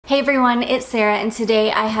Hey everyone, it's Sarah, and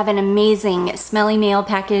today I have an amazing Smelly mail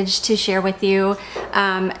package to share with you.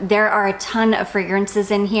 There are a ton of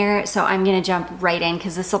fragrances in here, so I'm gonna jump right in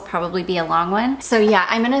because this will probably be a long one. So yeah,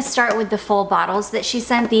 I'm gonna start with the full bottles that she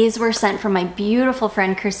sent. These were sent from my beautiful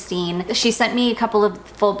friend Christine. She sent me a couple of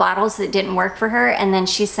full bottles that didn't work for her, and then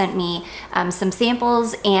she sent me some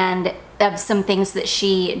samples and of some things that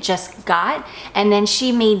she just got, and then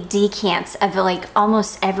she made decants of like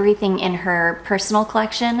almost everything in her personal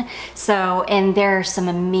collection. So, and there are some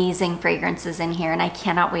amazing fragrances in here, and I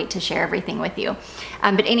cannot wait to share everything with you.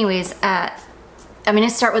 But anyways, I'm gonna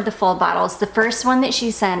start with the full bottles. The first one that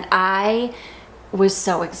she sent, I was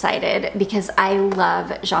so excited because I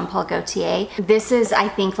love Jean Paul Gaultier. This is, I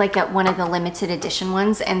think, like one of the limited edition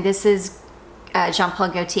ones, and this is Jean Paul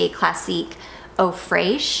Gaultier Classique Eau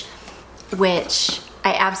Fraiche, which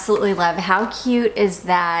I absolutely love. How cute is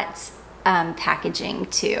that packaging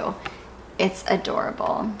too? It's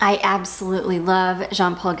adorable. I absolutely love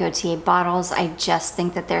Jean Paul Gaultier bottles. I just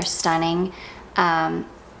think that they're stunning. And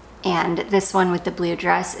this one with the blue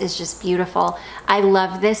dress is just beautiful. I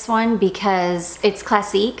love this one because it's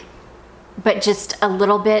classique, but just a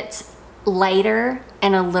little bit lighter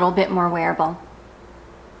and a little bit more wearable.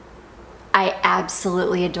 I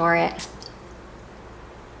absolutely adore it.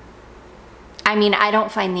 I mean, I don't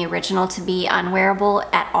find the original to be unwearable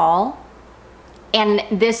at all. And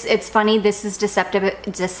this, it's funny, this is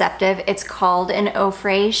deceptive. It's called an Eau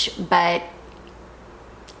Fraiche, but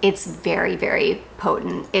it's very, very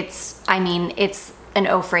potent. I mean, it's an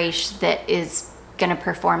Eau Fraiche that is gonna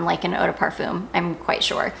perform like an eau de parfum, I'm quite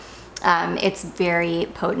sure. It's very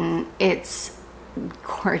potent, it's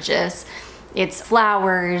gorgeous. It's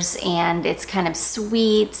flowers and it's kind of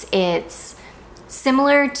sweet. It's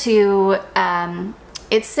similar to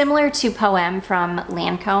Poème from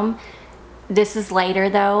Lancôme. This is lighter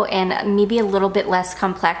though, and maybe a little bit less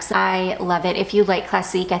complex. I love it. If you like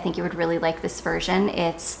classique, I think you would really like this version.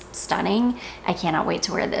 It's stunning. I cannot wait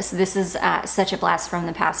to wear this. This is such a blast from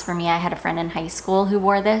the past for me. I had a friend in high school who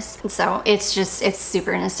wore this, so it's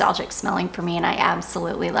super nostalgic smelling for me, and I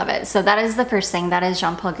absolutely love it. So that is the first thing. That is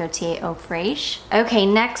Jean Paul Gaultier Eau Fraiche. Okay,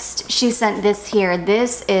 next she sent this here.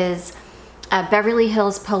 This is Beverly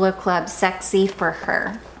Hills Polo Club Sexy for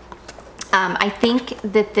Her. I think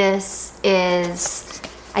this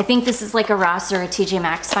is like a Ross or a TJ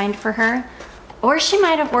Maxx find for her, or she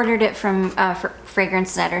might have ordered it from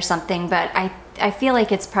FragranceNet or something, but I feel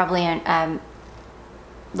like it's probably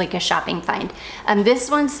like a shopping find. This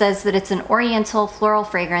one says that it's an oriental floral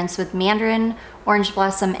fragrance with mandarin, orange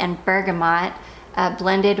blossom, and bergamot,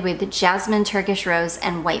 blended with jasmine, Turkish rose,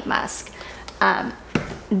 and white musk.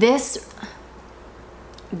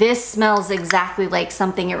 This smells exactly like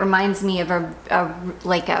something. It reminds me of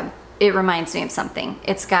it reminds me of something.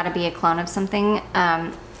 It's got to be a clone of something.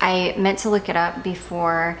 I meant to look it up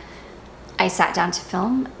before I sat down to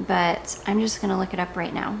film, but I'm just gonna look it up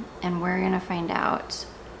right now, and we're gonna find out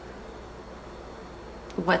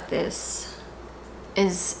what this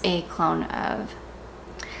is a clone of.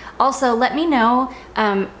 Also, let me know,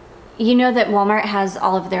 you know that Walmart has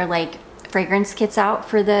all of their like fragrance kits out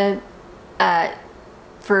for the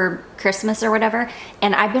for Christmas or whatever,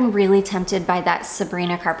 and I've been really tempted by that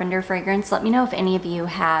Sabrina Carpenter fragrance. Let me know if any of you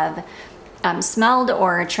have smelled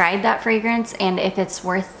or tried that fragrance, and if it's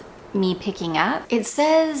worth me picking up. It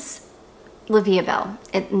says La Vie est Belle.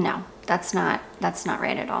 No, that's not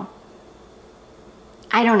right at all.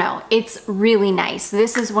 I don't know. It's really nice.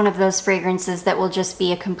 This is one of those fragrances that will just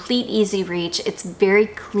be a complete easy reach. It's very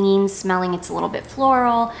clean smelling. It's a little bit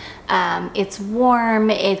floral. It's warm.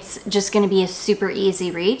 It's just going to be a super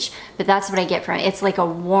easy reach, but that's what I get from it. It's like a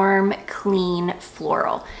warm, clean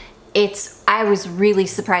floral. I was really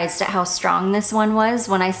surprised at how strong this one was.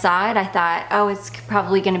 When I saw it, I thought, oh, it's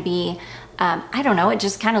probably going to be, I don't know, it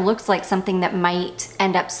just kind of looks like something that might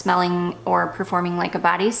end up smelling or performing like a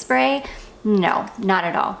body spray. No, not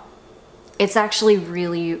at all. It's actually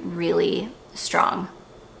really, really strong.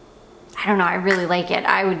 I don't know, I really like it.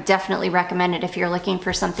 I would definitely recommend it if you're looking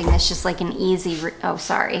for something that's just like an easy, oh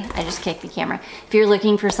sorry, I just kicked the camera. If you're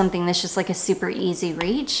looking for something that's just like a super easy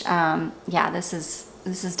reach, yeah, this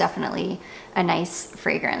is definitely a nice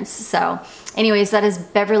fragrance. So anyways, that is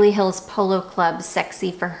Beverly Hills Polo Club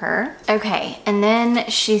Sexy for Her. Okay, and then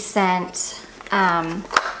she sent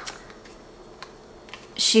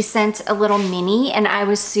a little mini, and I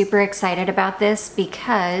was super excited about this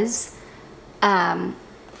because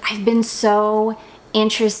I've been so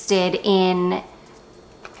interested in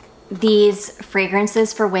these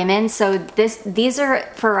fragrances for women. So these are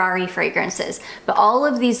Ferrari fragrances, but all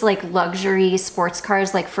of these like luxury sports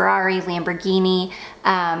cars like Ferrari, Lamborghini,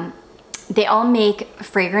 they all make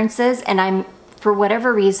fragrances, and for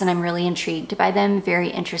whatever reason, I'm really intrigued by them, very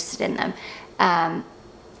interested in them. I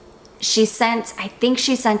think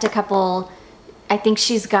she's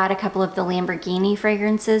got a couple of the Lamborghini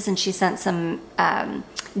fragrances, and she sent some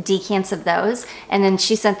decants of those. And then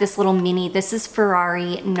she sent this little mini, this is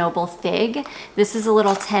Ferrari Noble Fig. This is a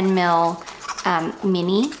little 10 mil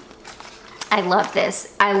mini. I love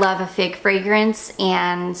this. I love a fig fragrance,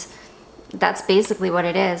 and that's basically what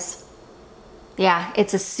it is. Yeah,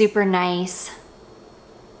 it's a super nice,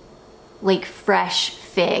 like fresh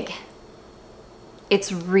fig.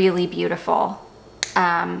 It's really beautiful.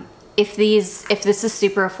 If this is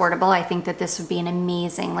super affordable, I think that this would be an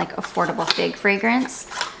amazing, like, affordable fig fragrance.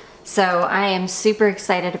 So I am super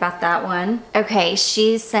excited about that one. Okay,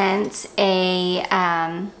 she sent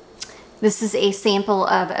this is a sample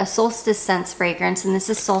of a Solstice Scents fragrance, and this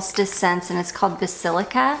is Solstice Scents, and it's called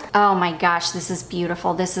Basilica. Oh my gosh, this is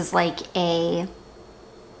beautiful. This is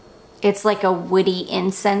it's like a woody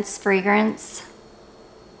incense fragrance.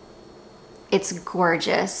 It's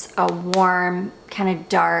gorgeous. A warm, kind of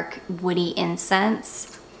dark, woody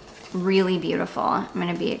incense. Really beautiful. I'm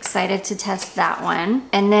gonna be excited to test that one.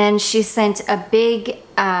 And then she sent a big,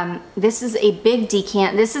 this is a big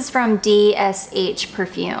decant. This is from DSH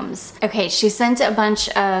Perfumes. Okay, she sent a bunch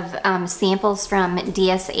of samples from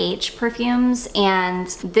DSH Perfumes, and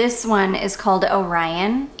this one is called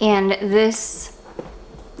Orion. And this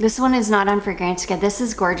one is not on Fragrantica. This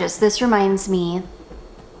is gorgeous. This reminds me,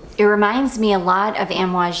 it reminds me a lot of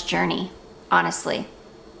Amouage Journey, honestly.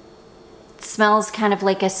 It smells kind of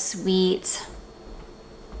like a sweet,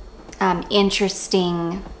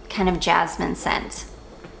 interesting kind of jasmine scent.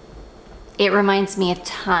 It reminds me a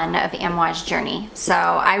ton of Amouage Journey. So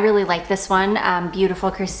I really like this one. Beautiful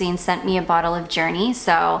Christine sent me a bottle of Journey.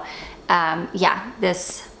 So yeah,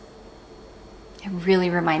 it really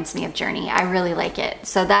reminds me of Journey. I really like it.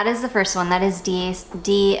 So that is the first one. That is DSH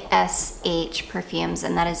Perfumes,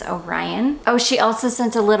 and that is Orion. Oh, she also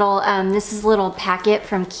sent a little, this is a little packet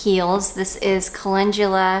from Kiehl's. This is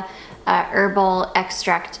Calendula Herbal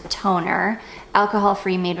Extract Toner.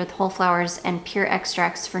 Alcohol-free, made with whole flowers and pure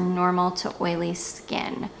extracts for normal to oily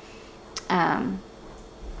skin. Yeah,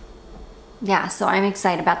 so I'm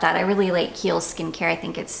excited about that. I really like Kiehl's skincare. I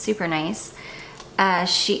think it's super nice.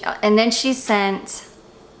 And then she sent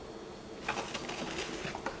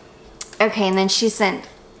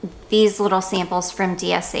these little samples from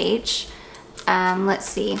DSH. Let's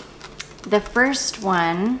see. The first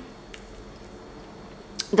one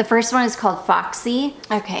is called Foxy.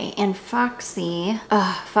 Okay, and Foxy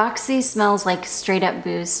smells like straight up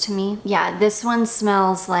booze to me. Yeah, this one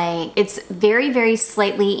smells like, it's very, very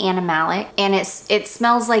slightly animalic, and it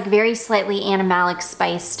smells like very slightly animalic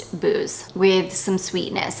spiced booze with some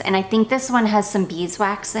sweetness. And I think this one has some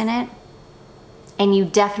beeswax in it, and you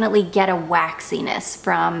definitely get a waxiness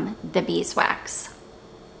from the beeswax.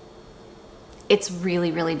 It's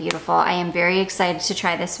really, really beautiful. I am very excited to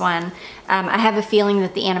try this one. I have a feeling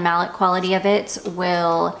that the animalic quality of it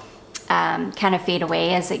will kind of fade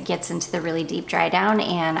away as it gets into the really deep dry down,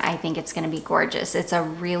 and I think it's gonna be gorgeous. It's a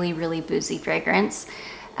really, really boozy fragrance.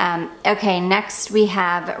 Okay, next we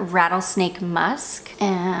have Rattlesnake Musk,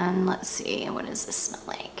 and let's see, what does this smell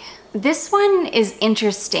like? This one is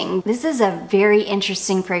interesting. This is a very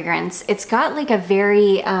interesting fragrance. It's got like a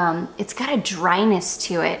very, it's got a dryness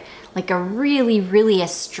to it, like a really, really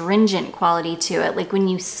astringent quality to it. Like when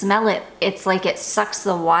you smell it, it's like it sucks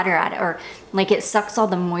the water out, or like it sucks all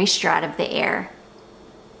the moisture out of the air.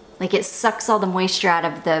 Like it sucks all the moisture out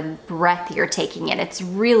of the breath you're taking in. It's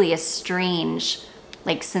really a strange,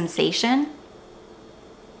 like, sensation.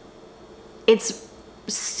 It's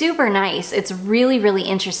super nice. It's really, really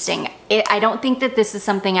interesting. I don't think that this is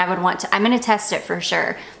something I would want to, I'm gonna test it for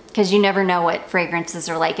sure, because you never know what fragrances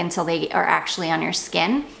are like until they are actually on your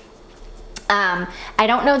skin. I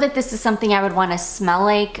don't know that this is something I would want to smell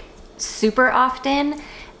like super often,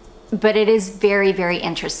 but it is very, very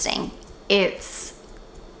interesting. It's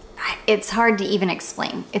hard to even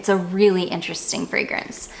explain. It's a really interesting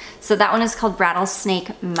fragrance. So that one is called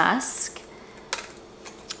Rattlesnake Musk.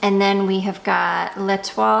 And then we have got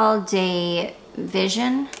L'etoile de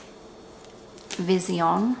Vision,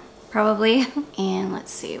 probably. And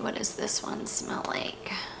let's see, what does this one smell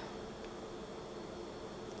like?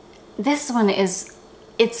 This one is,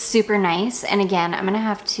 it's super nice. And again, I'm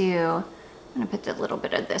gonna put a little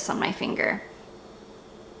bit of this on my finger.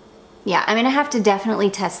 Yeah, I'm gonna have to definitely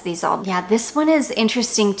test these all. Yeah, this one is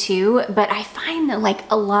interesting too, but I find that like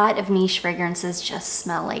a lot of niche fragrances just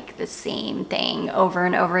smell like the same thing over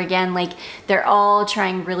and over again. Like they're all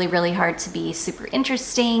trying really, really hard to be super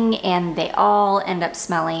interesting, and they all end up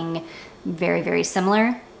smelling very, very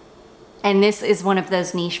similar. And this is one of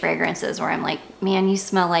those niche fragrances where I'm like, man, you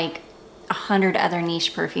smell like 100 other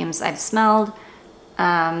niche perfumes I've smelled.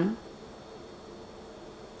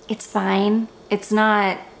 It's fine. It's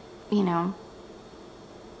not, you know,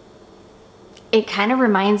 it kind of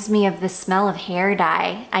reminds me of the smell of hair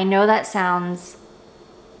dye. I know that sounds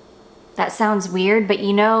weird, but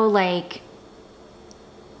you know, like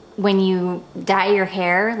when you dye your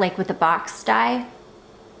hair, like with a box dye,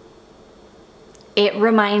 it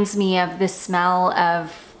reminds me of the smell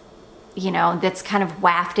of, you know, that's kind of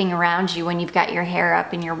wafting around you when you've got your hair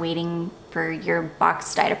up and you're waiting for your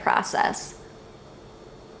box dye to process.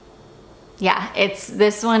 Yeah,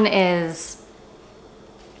 this one is,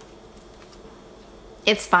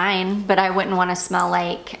 it's fine, but I wouldn't want to smell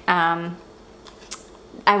like,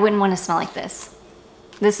 this.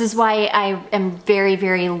 This is why I am very,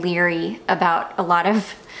 very leery about a lot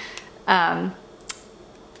of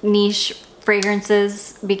niche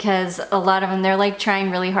fragrances, because a lot of them, they're like trying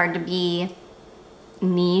really hard to be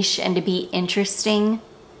niche and to be interesting.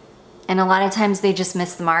 And a lot of times they just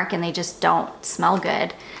miss the mark and they just don't smell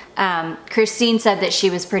good. Christine said that she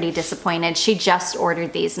was pretty disappointed. She just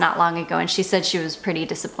ordered these not long ago, and she said she was pretty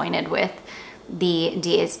disappointed with the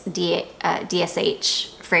DSH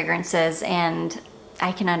fragrances, and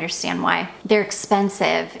I can understand why. They're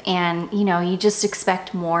expensive, and you know, you just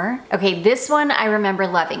expect more. Okay, this one I remember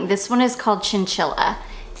loving. This one is called Chinchilla,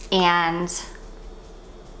 and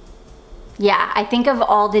yeah, I think of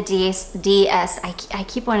all the I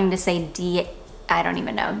keep wanting to say I don't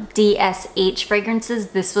even know, DSH fragrances,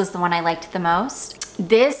 this was the one I liked the most.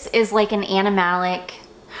 This is like an animalic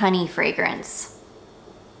honey fragrance,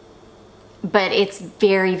 but it's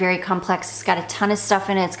very, very complex. It's got a ton of stuff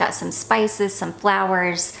in it. It's got some spices, some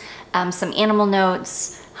flowers, some animal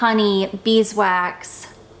notes, honey, beeswax,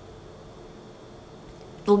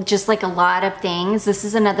 just like a lot of things. This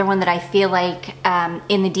is another one that I feel like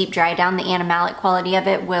in the deep dry down, the animalic quality of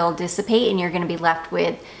it will dissipate and you're gonna be left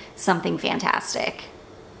with something fantastic.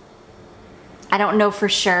 I don't know for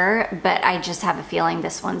sure, but I just have a feeling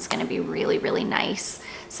this one's gonna be really, really nice.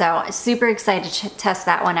 So super excited to test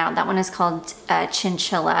that one out. That one is called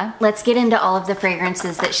Chinchilla. Let's get into all of the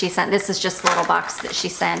fragrances that she sent. This is just a little box that she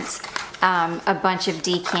sent a bunch of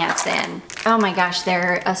decants in. Oh my gosh,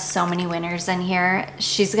 there are so many winners in here.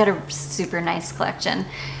 She's got a super nice collection.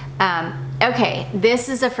 Okay, this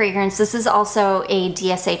is a fragrance. This is also a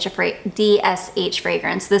DSH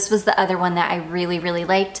fragrance. This was the other one that I really, really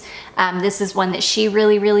liked. This is one that she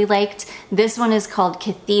really, really liked. This one is called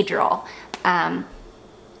Cathedral.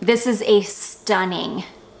 This is a stunning,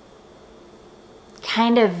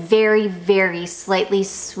 kind of very, very slightly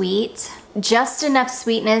sweet, just enough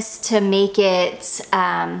sweetness to make it,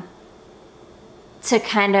 to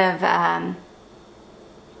kind of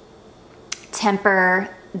temper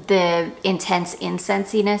the intense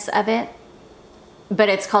incensiness of it. But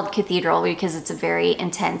it's called Cathedral because it's a very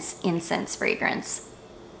intense incense fragrance.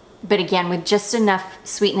 But again, with just enough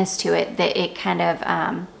sweetness to it that it kind of,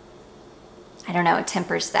 I don't know, it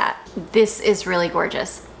tempers that. This is really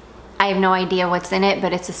gorgeous. I have no idea what's in it,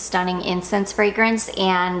 but it's a stunning incense fragrance.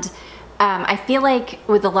 And I feel like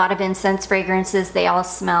with a lot of incense fragrances, they all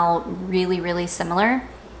smell really, really similar.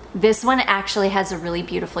 This one actually has a really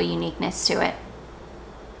beautiful uniqueness to it.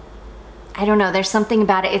 I don't know, there's something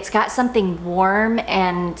about it. It's got something warm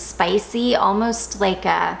and spicy, almost like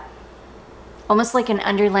an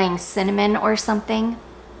underlying cinnamon or something.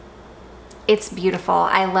 It's beautiful.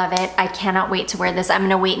 I love it. I cannot wait to wear this. I'm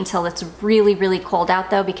gonna wait until it's really, really cold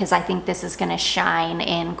out though, because I think this is gonna shine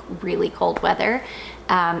in really cold weather.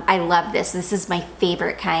 I love this. This is my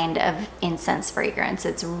favorite kind of incense fragrance.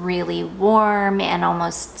 It's really warm and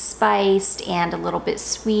almost spiced and a little bit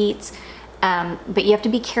sweet. But you have to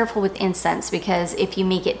be careful with incense because if you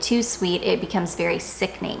make it too sweet, it becomes very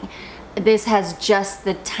sickening. This has just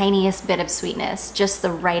the tiniest bit of sweetness, just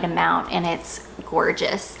the right amount, and it's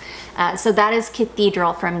gorgeous. So that is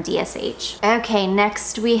Cathedral from DSH. Okay,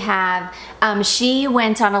 next we have, she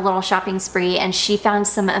went on a little shopping spree and she found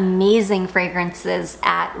some amazing fragrances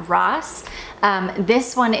at Ross.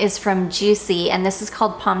 This one is from Juicy and this is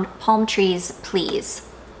called Palm Trees Please.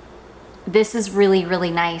 This is really,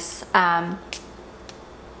 really nice. I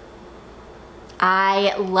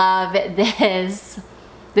love this.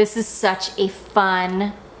 This is such a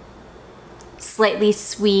fun, slightly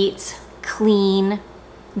sweet, clean,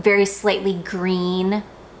 very slightly green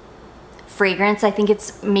fragrance. I think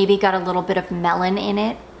it's maybe got a little bit of melon in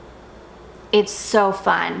it. It's so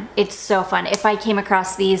fun. It's so fun. If I came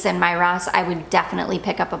across these in my Ross, I would definitely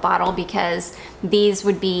pick up a bottle because these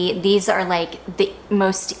are like the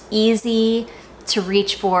most easy to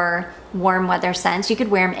reach for warm weather scents. You could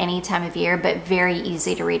wear them any time of year, but very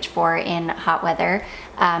easy to reach for in hot weather.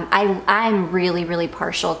 I'm really, really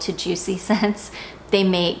partial to juicy scents. They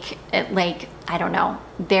make it like, I don't know,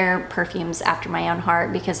 they're perfumes after my own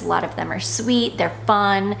heart because a lot of them are sweet, they're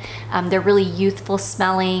fun, they're really youthful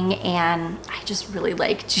smelling, and I just really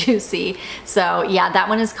like juicy. So yeah, that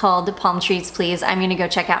one is called Palm Trees Please. I'm gonna go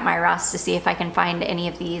check out my Ross to see if I can find any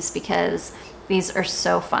of these because these are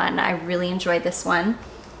so fun. I really enjoyed this one.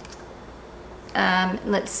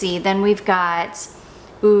 Let's see, then we've got,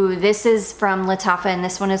 ooh, this is from Lattafa, and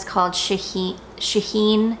this one is called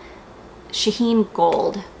Shaheen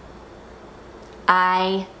Gold.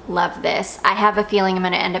 I love this. I have a feeling I'm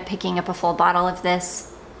gonna end up picking up a full bottle of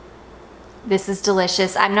this. This is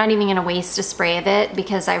delicious. I'm not even gonna waste a spray of it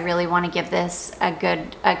because I really wanna give this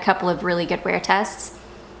a couple of really good wear tests.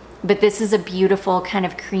 But this is a beautiful kind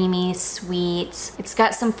of creamy, sweet. It's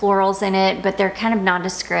got some florals in it, but they're kind of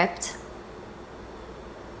nondescript.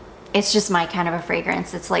 It's just my kind of a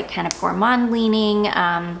fragrance. It's like kind of gourmand leaning,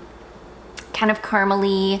 kind of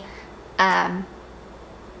caramely.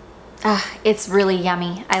 It's really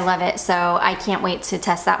yummy. I love it. So I can't wait to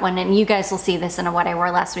test that one. And you guys will see this in a What I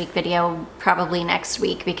Wore Last Week video probably next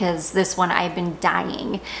week because this one I've been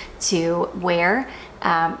dying to wear.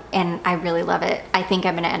 And I really love it. I think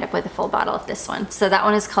I'm gonna end up with a full bottle of this one. So that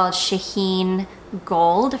one is called Shaheen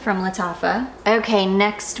Gold from Lattafa. Okay,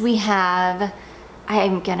 next we have,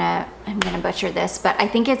 I'm gonna butcher this, but I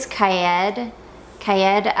think it's Kayed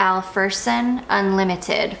Al Fursan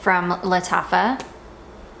Unlimited from Lattafa.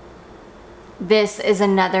 This is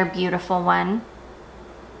another beautiful one.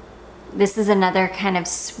 This is another kind of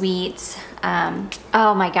sweet,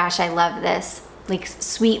 oh my gosh, I love this. Like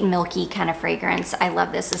sweet, milky kind of fragrance. I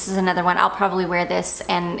love this. This is another one. I'll probably wear this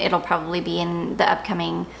and it'll probably be in the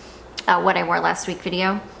upcoming What I Wore Last Week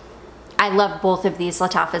video. I love both of these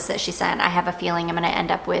Lattafas that she sent. I have a feeling I'm gonna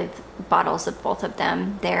end up with bottles of both of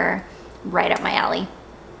them. They're right up my alley.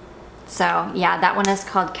 So yeah, that one is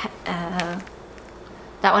called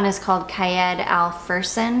Kayed Al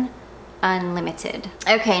Fursan Unlimited.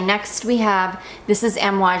 Okay, next we have, this is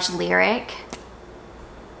Amouage Lyric.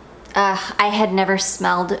 I had never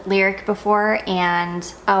smelled Lyric before,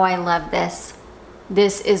 and oh, I love this.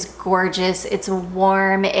 This is gorgeous. It's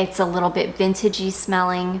warm, it's a little bit vintagey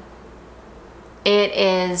smelling. It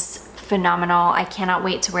is phenomenal. I cannot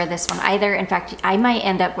wait to wear this one either. In fact, I might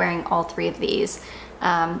end up wearing all three of these.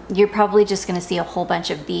 You're probably just gonna see a whole bunch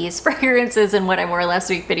of these fragrances in What I Wore Last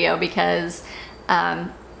Week video because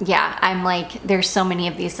yeah, I'm like, there's so many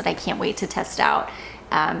of these that I can't wait to test out.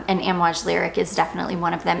 And Amouage Lyric is definitely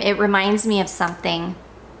one of them. It reminds me of something,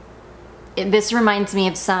 this reminds me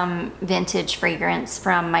of some vintage fragrance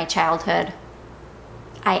from my childhood.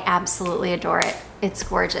 I absolutely adore it. It's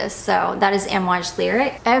gorgeous. So that is Amouage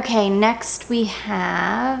Lyric. Okay, next we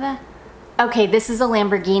have, okay, this is a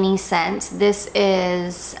Lamborghini scent. This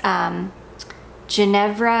is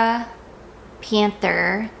Ginevra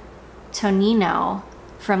Panther Tonino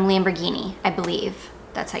from Lamborghini, I believe.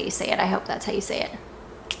 That's how you say it. I hope that's how you say it.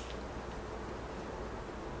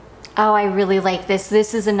 Oh, I really like this.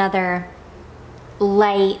 This is another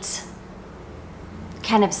light,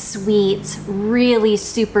 kind of sweet, really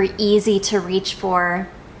super easy to reach for,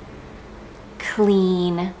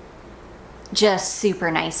 clean, just super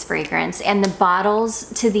nice fragrance. And the bottles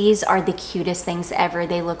to these are the cutest things ever.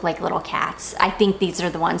 They look like little cats. I think these are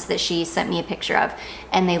the ones that she sent me a picture of,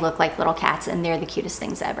 and they look like little cats, and they're the cutest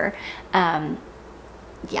things ever.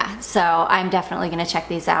 Yeah, so I'm definitely gonna check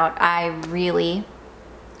these out. I really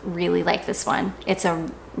like this one. It's a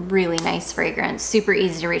really nice fragrance, super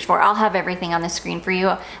easy to reach for. I'll have everything on the screen for you.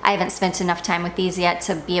 I haven't spent enough time with these yet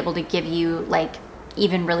to be able to give you like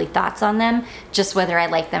even really thoughts on them, just whether I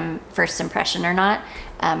like them first impression or not.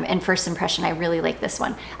 And first impression, I really like this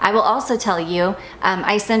one. I will also tell you,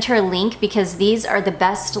 I sent her a link because these are the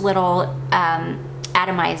best little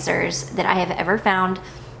atomizers that I have ever found.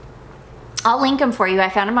 I'll link them for you. I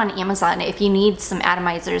found them on Amazon. If you need some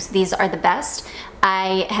atomizers, these are the best.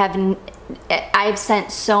 I've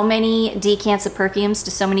sent so many decants of perfumes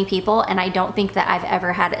to so many people, and I don't think that I've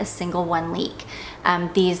ever had a single one leak.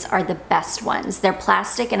 These are the best ones. They're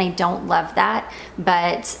plastic, and I don't love that,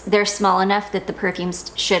 but they're small enough that the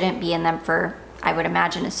perfumes shouldn't be in them for, I would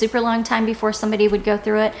imagine, a super long time before somebody would go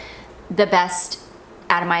through it. The best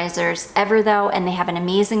atomizers ever though, and they have an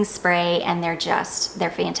amazing spray, and they're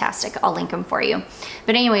fantastic. I'll link them for you.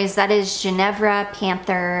 But anyways, that is Ginevra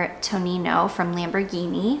Panther Tonino from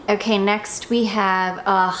Lamborghini. Okay, next we have,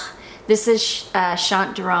 this is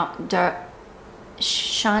Chant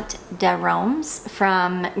d'Arômes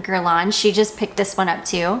from Guerlain. She just picked this one up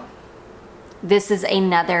too. This is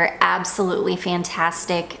another absolutely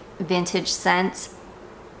fantastic vintage scent.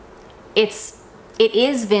 It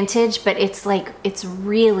is vintage, but it's like, it's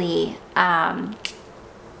really,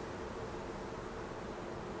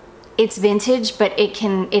 it's vintage, but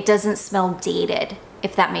it doesn't smell dated,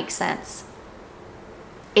 if that makes sense.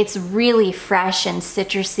 It's really fresh and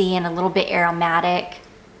citrusy and a little bit aromatic.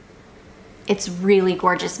 It's really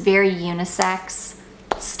gorgeous, very unisex,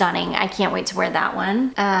 stunning. I can't wait to wear that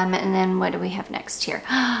one. And then what do we have next here?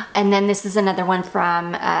 And then this is another one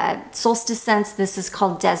from Solstice Scents. This is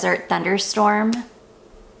called Desert Thunderstorm.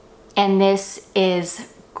 And this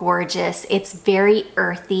is gorgeous. It's very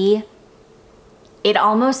earthy. It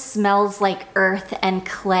almost smells like earth and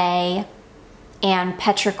clay and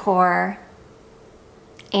petrichor.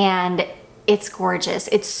 And it's gorgeous.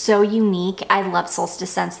 It's so unique. I love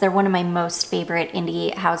Solstice Scents. They're one of my most favorite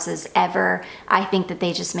indie houses ever. I think that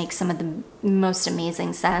they just make some of the most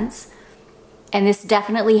amazing scents. And this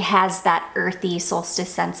definitely has that earthy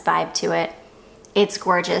Solstice Scents vibe to it. It's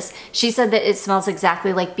gorgeous. She said that it smells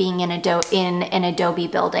exactly like being in an Adobe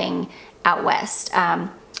building out west.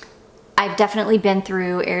 I've definitely been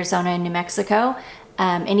through Arizona and New Mexico,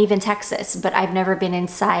 and even Texas, but I've never been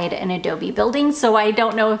inside an Adobe building, so I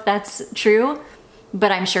don't know if that's true,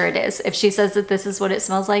 but I'm sure it is. If she says that this is what it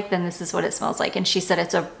smells like, then this is what it smells like. And she said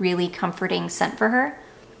it's a really comforting scent for her.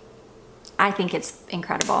 I think it's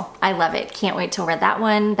incredible. I love it. Can't wait to wear that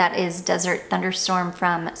one. That is Desert Thunderstorm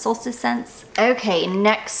from Solstice Scents. Okay,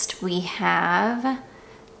 next we have,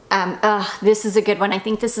 this is a good one. I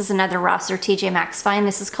think this is another Ross or TJ Maxx find.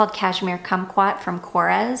 This is called Cashmere Kumquat from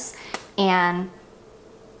Korres. And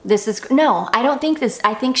this is, no, I don't think this,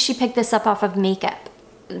 I think she picked this up off of Makeup,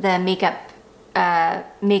 the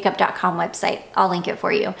makeup.com website. I'll link it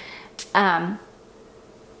for you.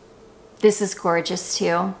 This is gorgeous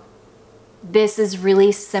too. This is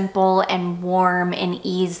really simple and warm and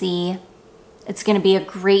easy. It's gonna be a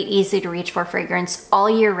great, easy to reach for fragrance all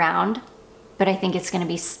year round, but I think it's gonna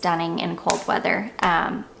be stunning in cold weather.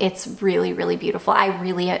 It's really, really beautiful. I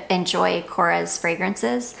really enjoy Korres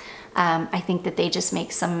fragrances. I think that they just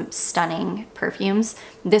make some stunning perfumes.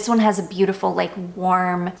 This one has a beautiful, like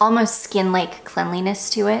warm, almost skin-like cleanliness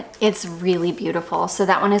to it. It's really beautiful. So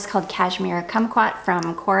that one is called Cashmere Kumquat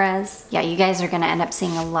from Korres. Yeah, you guys are gonna end up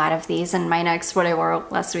seeing a lot of these in my next What I Wore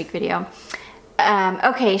Last Week video.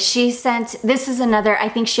 Okay, she sent, this is another, I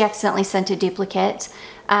think she accidentally sent a duplicate.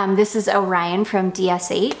 This is Orion from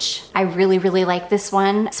DSH. I really, really like this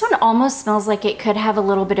one. This one almost smells like it could have a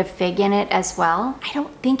little bit of fig in it as well. I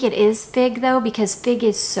don't think it is fig though, because fig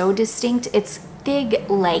is so distinct. It's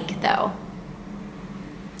fig-like though.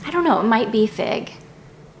 I don't know, it might be fig.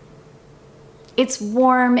 It's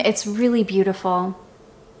warm, it's really beautiful.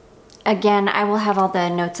 Again, I will have all the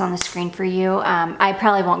notes on the screen for you. I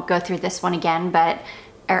probably won't go through this one again,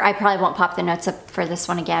 or I probably won't pop the notes up for this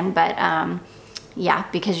one again, but yeah,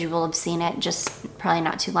 because you will have seen it just probably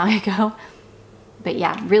not too long ago. But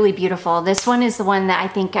yeah, really beautiful. This one is the one that I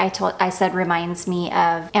think I said reminds me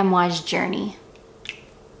of Amouage Journey.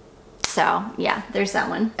 So yeah, there's that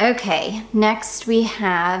one. Okay, next we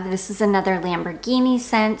have, this is another Lamborghini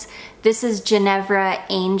scent. This is Ginevra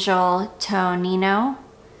Angel Tonino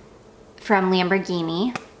from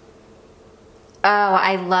Lamborghini. Oh,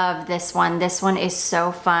 I love this one. This one is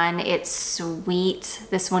so fun. It's sweet.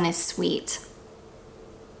 This one is sweet.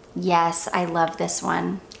 Yes, I love this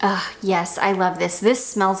one. Yes, I love this. This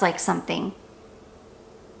smells like something.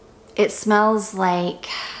 It smells like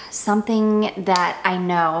something that I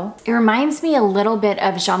know. It reminds me a little bit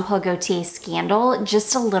of Jean Paul Gaultier Scandal,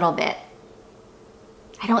 just a little bit.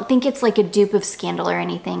 I don't think it's like a dupe of Scandal or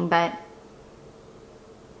anything, but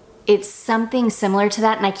it's something similar to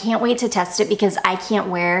that, and I can't wait to test it because I can't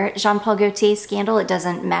wear Jean Paul Gaultier Scandal. It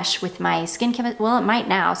doesn't mesh with my skin chemistry. Well, it might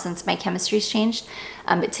now since my chemistry's changed,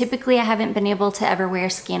 but typically I haven't been able to ever wear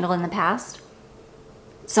Scandal in the past.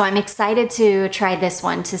 So I'm excited to try this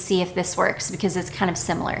one to see if this works because it's kind of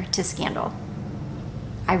similar to Scandal.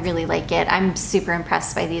 I really like it. I'm super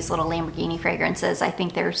impressed by these little Lamborghini fragrances. I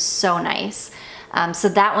think they're so nice. So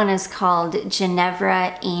that one is called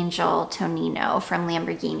Ginevra Angel Tonino from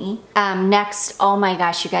Lamborghini. Next, oh my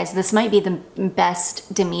gosh, you guys, this might be the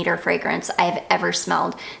best Demeter fragrance I've ever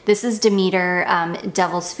smelled. This is Demeter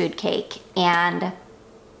Devil's Food Cake, and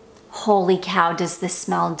holy cow, does this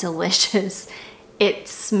smell delicious. It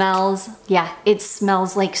smells, yeah, it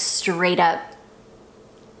smells like straight up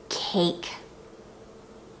cake.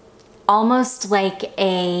 Almost like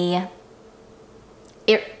a,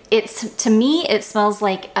 to me, it smells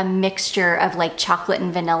like a mixture of like chocolate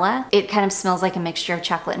and vanilla. It kind of smells like a mixture of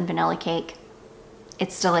chocolate and vanilla cake.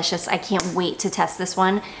 It's delicious. I can't wait to test this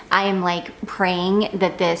one. I am like praying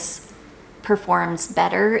that this performs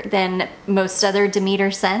better than most other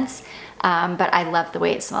Demeter scents. But I love the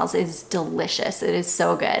way it smells. It is delicious. It is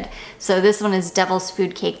so good. So this one is Devil's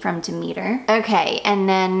Food Cake from Demeter. Okay, and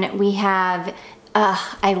then we have,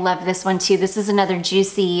 I love this one too. This is another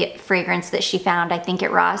juicy fragrance that she found, I think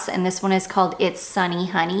at Ross, and this one is called It's Sunny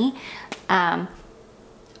Honey.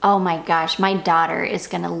 Oh my gosh, my daughter is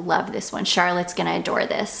gonna love this one. Charlotte's gonna adore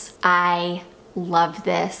this. I love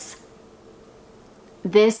this.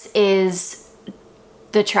 This is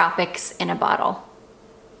the tropics in a bottle,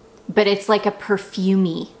 but it's like a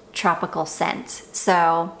perfumey tropical scent.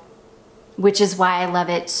 So, which is why I love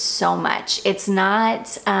it so much. It's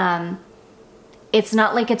not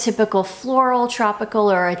like a typical floral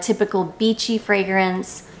tropical or a typical beachy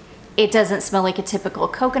fragrance. It doesn't smell like a typical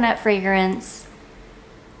coconut fragrance.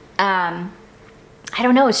 I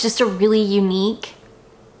don't know, it's just a really unique,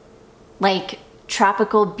 like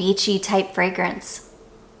tropical beachy type fragrance.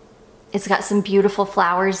 It's got some beautiful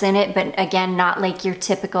flowers in it, but again, not like your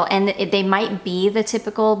typical, and they might be the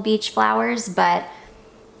typical beach flowers, but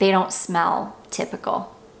they don't smell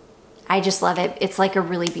typical. I just love it. It's like a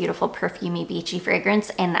really beautiful perfumey beachy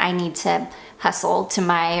fragrance, and I need to hustle to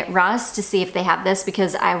my Ross to see if they have this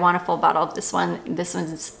because I want a full bottle of this one.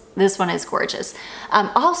 This one is gorgeous.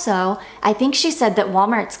 Also, I think she said that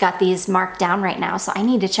Walmart's got these marked down right now, so I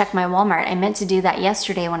need to check my Walmart. I meant to do that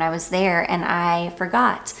yesterday when I was there and I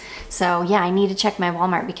forgot. So yeah, I need to check my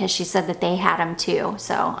Walmart because she said that they had them too.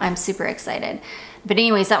 So I'm super excited. But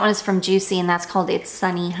anyways, that one is from Juicy and that's called It's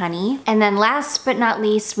Sunny Honey. And then last but not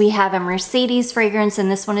least, we have a Mercedes fragrance,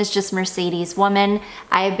 and this one is just Mercedes Woman.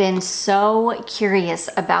 I have been so curious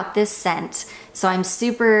about this scent, so I'm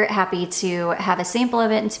super happy to have a sample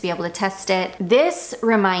of it and to be able to test it. This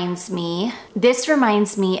reminds me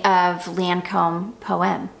of Lancôme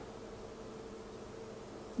Poème.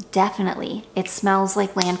 Definitely. It smells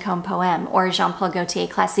like Lancôme Poème or Jean-Paul Gaultier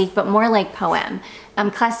Classique, but more like Poème.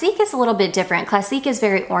 Classique is a little bit different. Classique is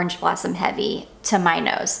very orange blossom heavy to my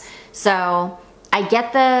nose. So I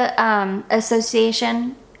get the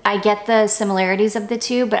association. I get the similarities of the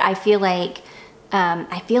two, but I feel like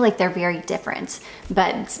they're very different.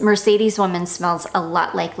 But Mercedes Woman smells a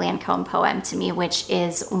lot like Lancôme Poème to me, which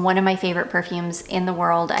is one of my favorite perfumes in the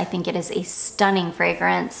world. I think it is a stunning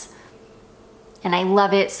fragrance and I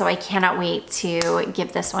love it, so I cannot wait to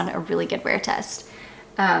give this one a really good wear test.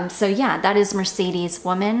 So yeah, that is Mercedes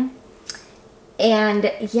Woman.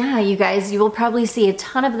 And yeah, you guys, you will probably see a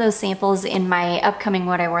ton of those samples in my upcoming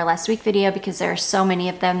What I Wore Last Week video because there are so many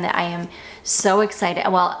of them that I am so excited,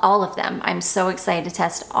 well, all of them. I'm so excited to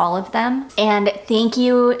test all of them. And thank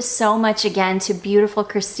you so much again to beautiful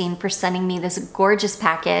Christine for sending me this gorgeous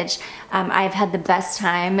package. I've had the best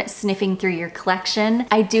time sniffing through your collection.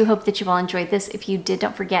 I do hope that you all enjoyed this. If you did,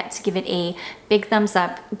 don't forget to give it a big thumbs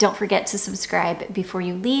up. Don't forget to subscribe before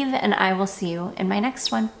you leave, and I will see you in my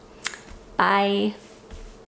next one. Bye.